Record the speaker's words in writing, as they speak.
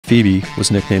Phoebe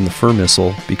was nicknamed the Fur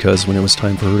Missile because when it was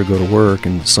time for her to go to work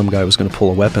and some guy was going to pull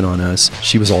a weapon on us,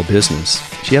 she was all business.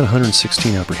 She had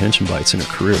 116 apprehension bites in her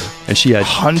career. And she had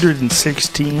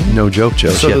 116? No joke, Joe.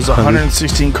 So there's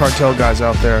 116 cartel guys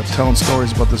out there telling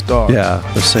stories about this dog. Yeah,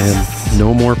 they're saying,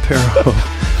 no more Pero.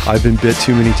 I've been bit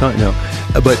too many times. No.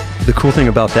 But the cool thing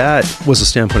about that was the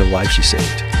standpoint of life she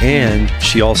saved. And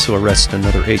she also arrested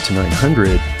another 800 to 900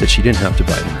 that she didn't have to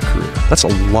bite in her career. That's a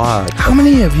lot. How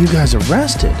many have you guys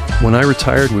arrested? When I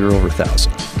retired, we were over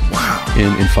 1,000. Wow.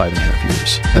 In 5.5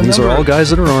 years. And these are all guys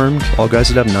that are armed, all guys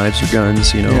that have knives or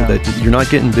guns, you know, that you're not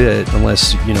getting bit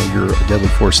unless, you know, you're a deadly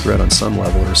force threat on some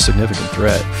level or a significant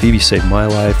threat. Phoebe saved my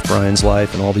life, Brian's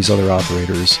life, and all these other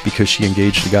operators because she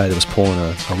engaged a guy that was pulling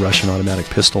a Russian automatic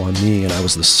pistol on me, and I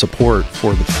was the support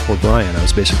for Brian. I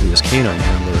was basically his canine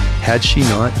handler. Had she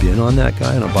not been on that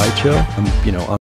guy on a bite, Joe,